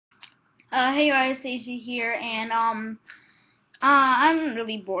Hey guys, AC here, and I'm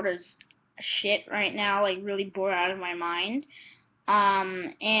really bored as shit right now, like really bored out of my mind.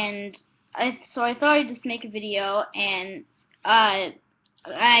 And so I thought I'd just make a video, and I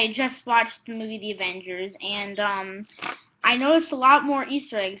just watched the movie The Avengers, and I noticed a lot more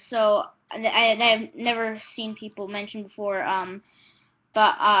Easter eggs, so I've never seen people mention before.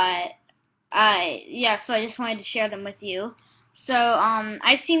 But yeah, so I just wanted to share them with you. So,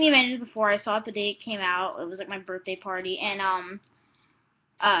 I've seen the Avengers before. I saw it the day it came out. It was like my birthday party, and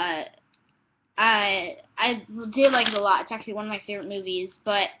uh, I did like it a lot. It's actually one of my favorite movies.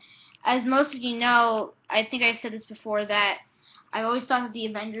 But as most of you know, I think I said this before that I always thought that the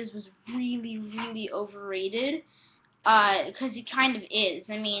Avengers was really, really overrated. Because it kind of is.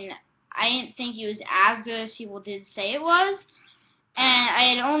 I mean, I didn't think it was as good as people did say it was. And I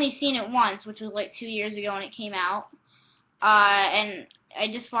had only seen it once, which was like 2 years ago when it came out. And I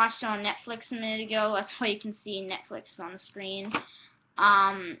just watched it on Netflix a minute ago. That's why you can see Netflix on the screen.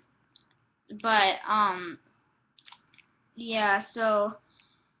 Um, but yeah. So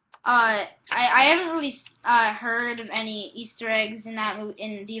I haven't really heard of any Easter eggs in that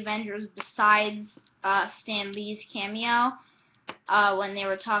in the Avengers besides Stan Lee's cameo when they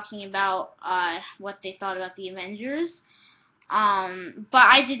were talking about what they thought about the Avengers. But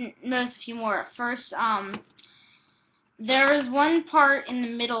I didn't notice a few more at first. There was one part in the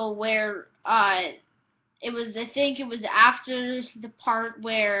middle where I think it was after the part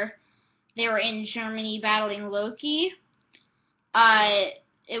where they were in Germany battling Loki. Uh,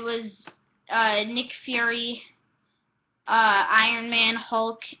 it was Nick Fury, Iron Man,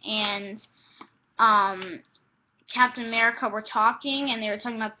 Hulk, and Captain America were talking, and they were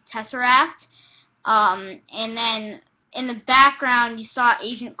talking about the Tesseract. And then in the background, you saw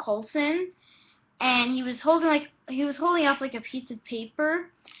Agent Coulson, and he was holding up like a piece of paper,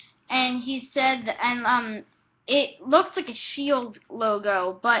 and he said, and it looked like a Shield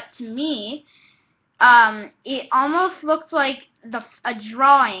logo, but to me, it almost looked like a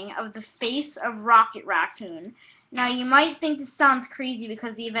drawing of the face of Rocket Raccoon. Now, you might think this sounds crazy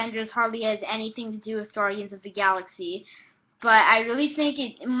because the Avengers hardly has anything to do with Guardians of the Galaxy, but I really think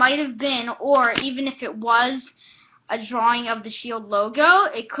it might have been, or even if it was a drawing of the Shield logo,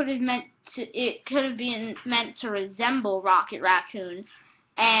 it could have been meant to resemble Rocket Raccoon.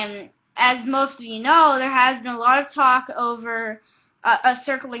 And as most of you know, there has been a lot of talk over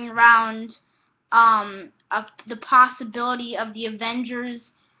circling around the possibility of the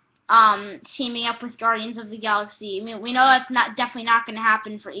Avengers teaming up with Guardians of the Galaxy. I mean, we know that's definitely not going to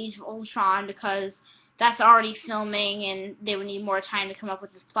happen for Age of Ultron because that's already filming and they would need more time to come up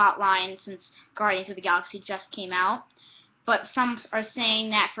with this plot line since Guardians of the Galaxy just came out. But some are saying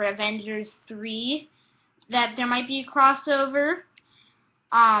that for Avengers 3 that there might be a crossover.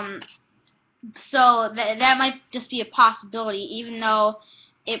 So that might just be a possibility, even though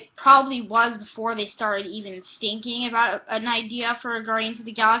it probably was before they started even thinking about an idea for a Guardians of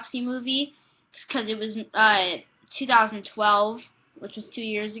the Galaxy movie, because it was 2012, which was 2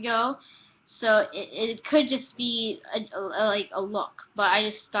 years ago. So it could just be like a look, but I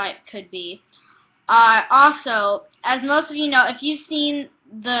just thought it could be. Also, as most of you know, if you've seen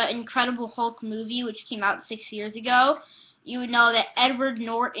the Incredible Hulk movie, which came out 6 years ago, you would know that Edward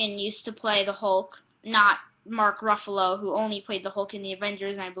Norton used to play the Hulk, not Mark Ruffalo, who only played the Hulk in the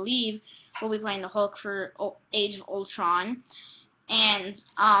Avengers, and I believe will be playing the Hulk for Age of Ultron. And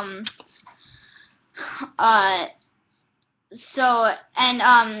uh,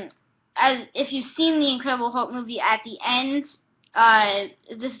 as if you've seen the Incredible Hulk movie, at the end,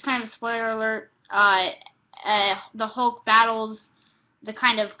 this is kind of a spoiler alert. The Hulk battles the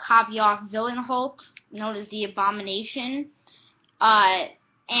kind of copy-off villain Hulk known as the Abomination,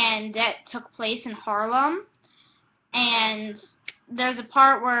 and that took place in Harlem. And there's a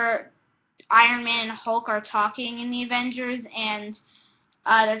part where Iron Man and Hulk are talking in the Avengers, and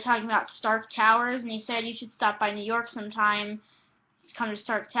they're talking about Stark Towers, and he said you should stop by New York sometime to come to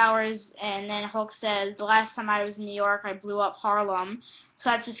Stark Towers, and then Hulk says, the last time I was in New York, I blew up Harlem. So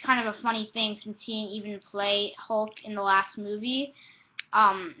that's just kind of a funny thing since he didn't even play Hulk in the last movie.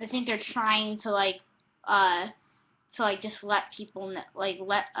 I think they're trying to just let people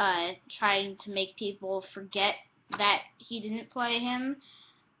trying to make people forget that he didn't play him.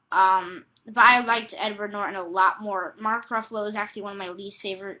 But I liked Edward Norton a lot more. Mark Ruffalo is actually one of my least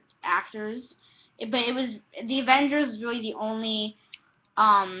favorite actors. But it was the Avengers was really the only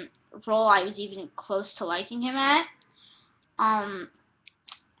role I was even close to liking him at.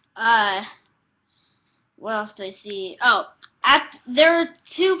 What else did I see? Oh, there are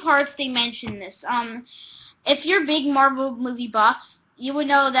two parts they mentioned this. If you're big Marvel movie buffs, you would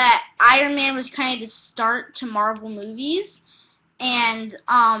know that Iron Man was kind of the start to Marvel movies, and it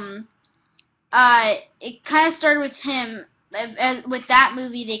kind of started with him. With that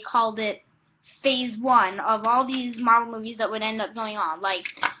movie, they called it Phase 1 of all these Marvel movies that would end up going on. Like,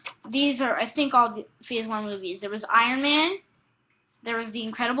 these are, I think, all the Phase 1 movies. There was Iron Man, there was The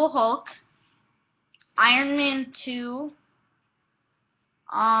Incredible Hulk, Iron Man 2,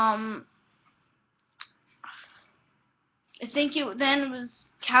 I think then it was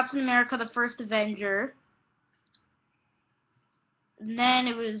Captain America, the First Avenger, and then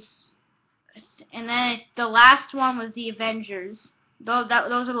it was, the last one was the Avengers. Those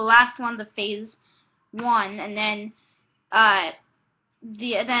are the last ones of Phase 1, and then Iron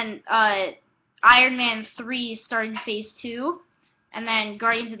Man 3 started Phase 2, and then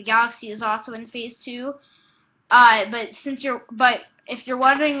Guardians of the Galaxy is also in Phase 2. But if you're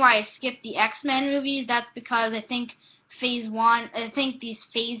wondering why I skipped the X-Men movies, that's because I think these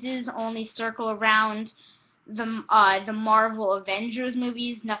phases only circle around the Marvel Avengers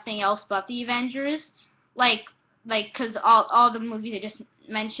movies, nothing else but the Avengers. Because all the movies I just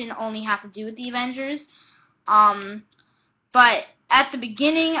mentioned only have to do with the Avengers. But at the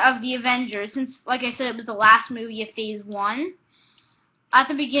beginning of the Avengers, since, like I said, it was the last movie of Phase 1, at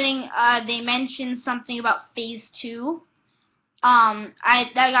the beginning, they mentioned something about Phase 2.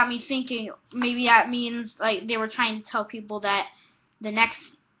 That got me thinking, maybe that means, like, they were trying to tell people that the next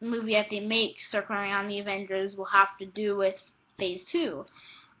movie that they make circling around the Avengers will have to do with Phase 2.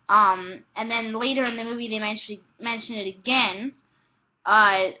 And then later in the movie, they mention it again,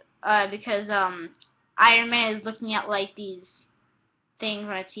 because, Iron Man is looking at, like, these things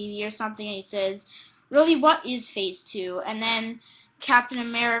on a TV or something, and he says, really, what is Phase 2? And then Captain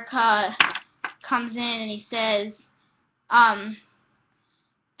America comes in and he says,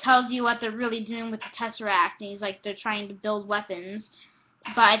 tells you what they're really doing with the Tesseract, and he's like, they're trying to build weapons.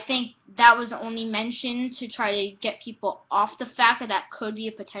 But I think that was only mentioned to try to get people off the fact that that could be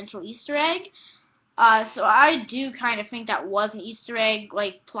a potential Easter egg. So I do kind of think that was an Easter egg,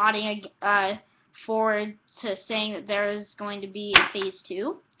 like plotting forward to saying that there is going to be a Phase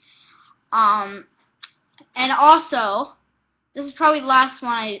 2. And also, this is probably the last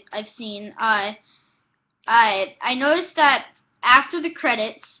one I've seen. I noticed that after the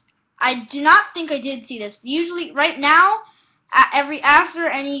credits, I do not think I did see this. Usually, right now, after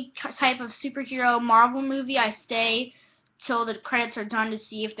any type of superhero Marvel movie, I stay till the credits are done to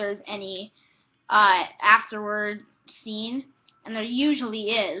see if there's any afterward scene, and there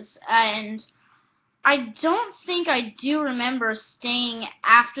usually is. And I don't think I do remember staying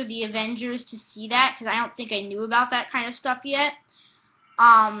after the Avengers to see that, because I don't think I knew about that kind of stuff yet.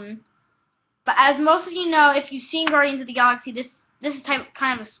 But as most of you know, if you've seen Guardians of the Galaxy, this is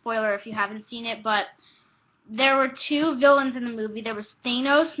kind of a spoiler if you haven't seen it, but there were two villains in the movie. There was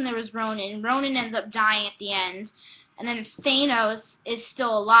Thanos and there was Ronan. Ronan ends up dying at the end, and then Thanos is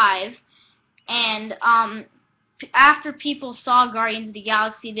still alive. And after people saw Guardians of the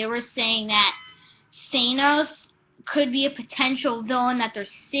Galaxy, they were saying that Thanos could be a potential villain that they're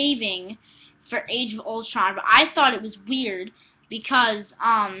saving for Age of Ultron. But I thought it was weird because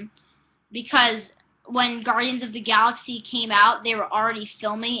when Guardians of the Galaxy came out, they were already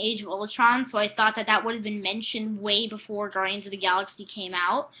filming Age of Ultron, so I thought that would have been mentioned way before Guardians of the Galaxy came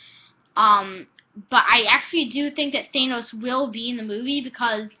out. But I actually do think that Thanos will be in the movie,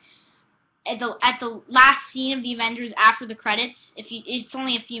 because at the last scene of the Avengers after the credits, it's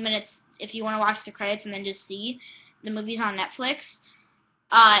only a few minutes if you want to watch the credits and then just see the movies on Netflix.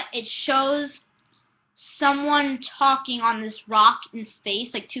 It shows someone talking on this rock in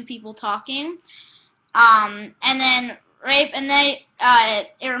space, like two people talking. And then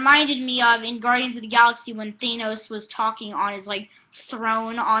it reminded me of in Guardians of the Galaxy when Thanos was talking on his like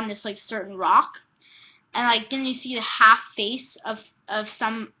throne on this like certain rock, and like then you see the half face of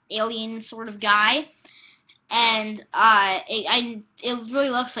some alien sort of guy, and it really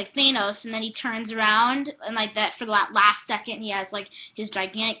looks like Thanos, and then he turns around and like that for the last second he has like his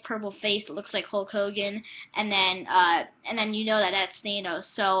gigantic purple face that looks like Hulk Hogan, and then you know that that's Thanos.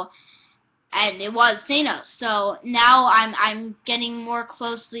 So. And it was Thanos. So now I'm getting more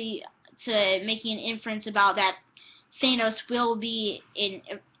closely to making an inference about that Thanos will be in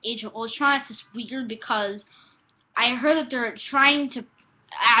Age of Ultron. It's just weird because I heard that they're trying to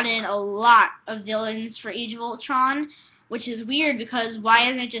add in a lot of villains for Age of Ultron, which is weird because why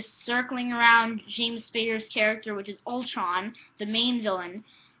isn't it just circling around James Spader's character, which is Ultron, the main villain?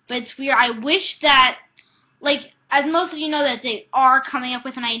 But it's weird. I wish that, like, as most of you know, that they are coming up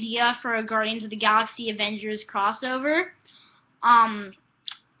with an idea for a Guardians of the Galaxy Avengers crossover.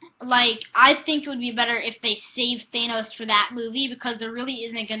 like, I think it would be better if they saved Thanos for that movie, because there really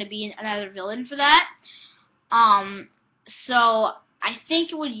isn't going to be another villain for that. Um, so I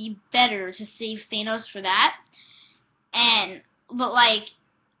think it would be better to save Thanos for that. But like,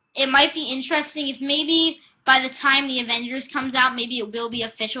 it might be interesting if maybe by the time the Avengers comes out, maybe it will be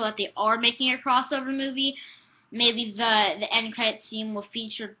official that they are making a crossover movie. Maybe the end credit scene will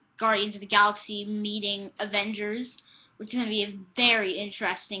feature Guardians of the Galaxy meeting Avengers, which is going to be a very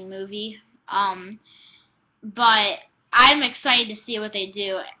interesting movie. But I'm excited to see what they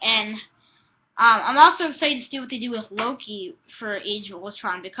do, and I'm also excited to see what they do with Loki for Age of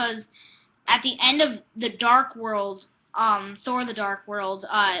Ultron, because at the end of the Dark World, Thor: The Dark World,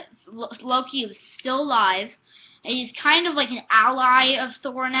 Loki is still alive, and he's kind of like an ally of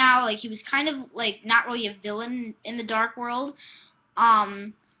Thor now. Like, he was kind of like not really a villain in the Dark World.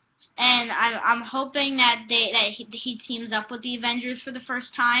 And I'm hoping that he teams up with the Avengers for the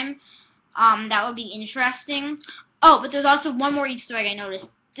first time. That would be interesting. Oh, but there's also one more Easter egg I noticed.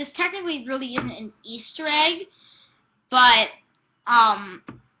 This technically really isn't an Easter egg, but I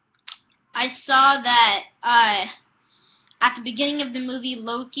saw that at the beginning of the movie,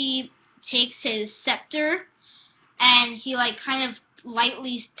 Loki takes his scepter and he like kind of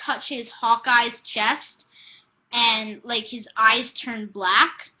lightly touches Hawkeye's chest, and like his eyes turn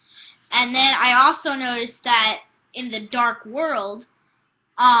black. And then I also noticed that in the Dark World,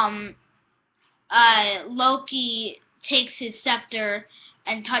 Loki takes his scepter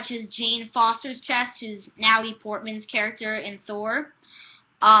and touches Jane Foster's chest, who's Natalie Portman's character in Thor.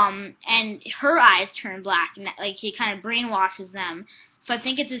 And her eyes turn black, and that, like, he kind of brainwashes them. So I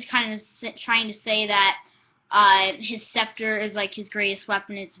think it's just kind of trying to say that his scepter is like his greatest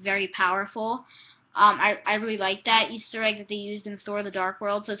weapon. It's very powerful. I really like that Easter egg that they used in Thor: The Dark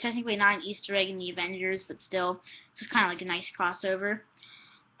World. So it's technically not an Easter egg in the Avengers, but still, it's just kind of like a nice crossover.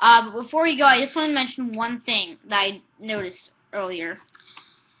 But before we go, I just want to mention one thing that I noticed earlier.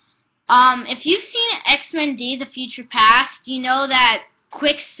 If you've seen X-Men Days of Future Past, you know that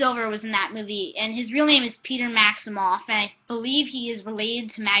Quicksilver was in that movie, and his real name is Peter Maximoff, and I believe he is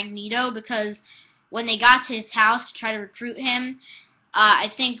related to Magneto, because when they got to his house to try to recruit him,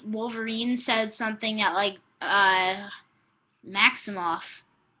 I think Wolverine said something that, like, Maximoff,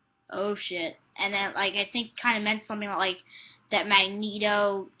 oh shit, and then, like, I think kind of meant something like that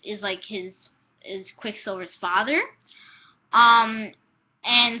Magneto is, like, is Quicksilver's father.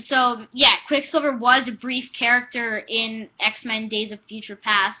 And so, yeah, Quicksilver was a brief character in X-Men Days of Future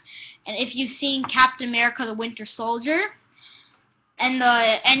Past. And if you've seen Captain America: The Winter Soldier, and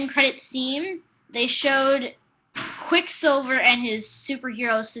the end credit scene, they showed Quicksilver and his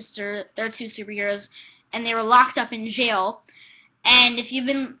superhero sister, they're two superheroes, and they were locked up in jail. And if you've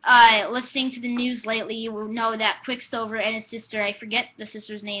been listening to the news lately, you will know that Quicksilver and his sister, I forget the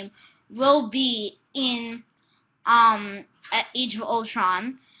sister's name, will be in at Age of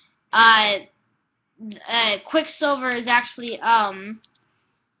Ultron. Quicksilver is actually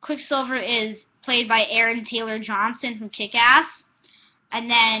Quicksilver is played by Aaron Taylor Johnson from Kick-Ass, and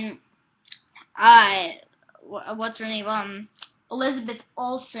then what's her name? Elizabeth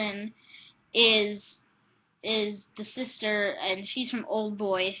Olsen is the sister, and she's from Old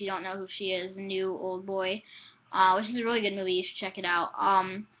Boy. If you don't know who she is, the new Old Boy, which is a really good movie. You should check it out.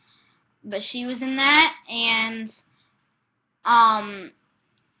 But she was in that, and but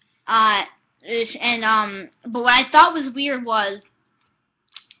what I thought was weird was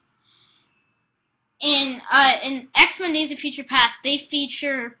in X-Men Days of Future Past, they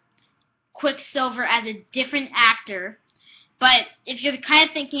feature Quicksilver as a different actor. But if you're kind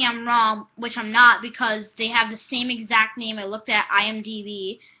of thinking I'm wrong, which I'm not, because they have the same exact name. I looked at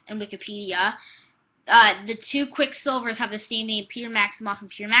IMDb and Wikipedia. The two Quicksilvers have the same name, Peter Maximoff and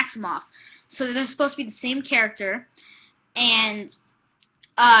Peter Maximoff. So they're supposed to be the same character, and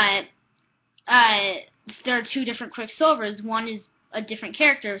there are two different Quicksilvers. One is a different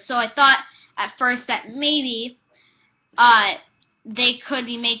character. So I thought at first that maybe they could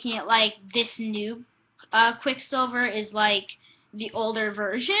be making it like this new Quicksilver is like the older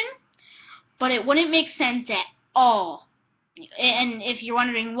version, but it wouldn't make sense at all. And if you're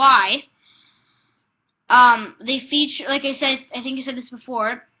wondering why, they feature, like I said, I think I said this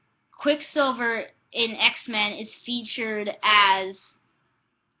before, Quicksilver in X-Men is featured as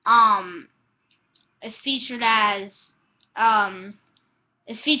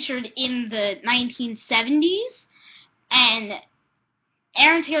in the 1970s, and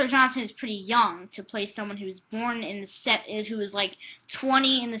Aaron Taylor Johnson is pretty young to play someone who was born in the who was like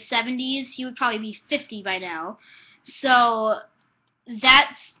 20 in the 70s. He would probably be 50 by now. So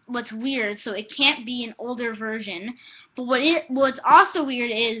that's what's weird. So it can't be an older version. But what's also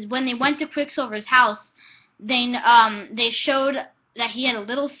weird is when they went to Quicksilver's house, they showed that he had a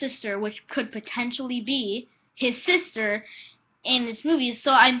little sister, which could potentially be his sister in this movie.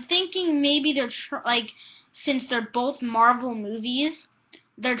 So I'm thinking maybe they're since they're both Marvel movies,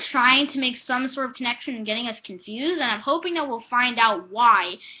 they're trying to make some sort of connection and getting us confused, and I'm hoping that we'll find out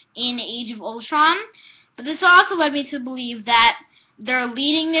why in Age of Ultron. But this also led me to believe that they're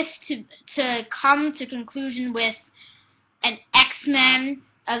leading this to come to conclusion with an X-Men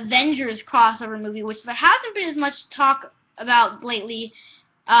Avengers crossover movie, which there hasn't been as much talk about lately,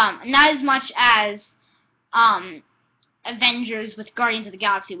 not as much as Avengers with Guardians of the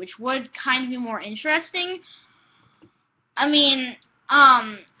Galaxy, which would kind of be more interesting. I mean,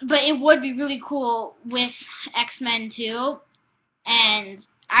 but it would be really cool with X-Men too, and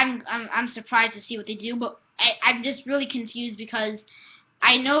I'm surprised to see what they do, but I'm just really confused because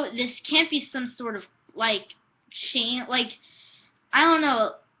I know this can't be some sort of chain, I don't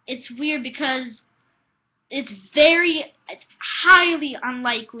know. It's weird because it's highly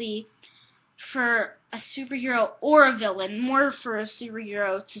unlikely for a superhero or a villain, more for a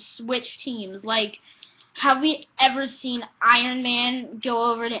superhero to switch teams. Have we ever seen Iron Man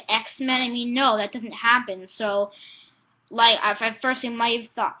go over to X-Men? I mean, no, that doesn't happen. So, at first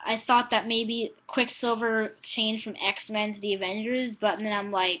I thought that maybe Quicksilver changed from X-Men to the Avengers, but then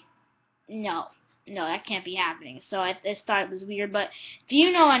I'm like, no, that can't be happening. So I just thought it was weird. But if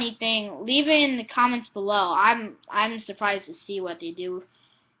you know anything, leave it in the comments below. I'm surprised to see what they do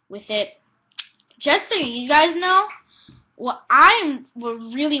with it. Just so you guys know, what I would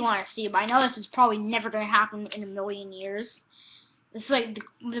really want to see, but I know this is probably never going to happen in a million years. It's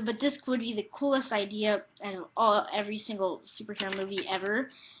but this would be the coolest idea in every single superhero movie ever.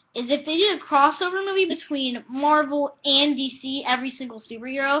 Is if they did a crossover movie between Marvel and DC, every single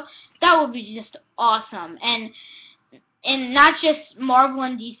superhero, that would be just awesome. And not just Marvel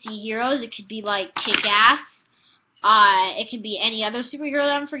and DC heroes, it could be like Kick-Ass. It could be any other superhero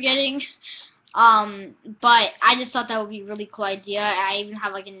that I'm forgetting. But I just thought that would be a really cool idea. I even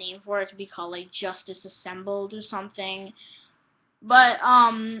have a name for it. It could be called Justice Assembled or something. But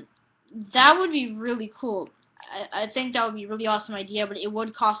that would be really cool. I think that would be a really awesome idea, but it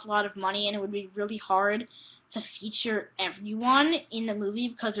would cost a lot of money and it would be really hard to feature everyone in the movie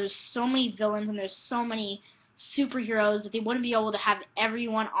because there's so many villains and there's so many superheroes that they wouldn't be able to have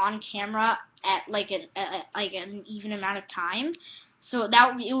everyone on camera at an even amount of time. So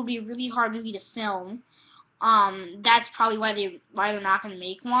it would be a really hard movie to film. That's probably why they're not gonna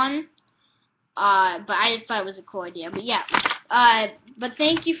make one. But I just thought it was a cool idea. But yeah. But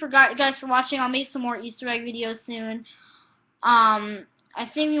thank you guys for watching. I'll make some more Easter egg videos soon. I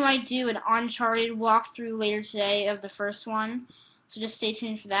think we might do an Uncharted walkthrough later today of the first one. So just stay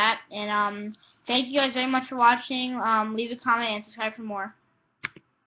tuned for that. And thank you guys very much for watching. Leave a comment and subscribe for more.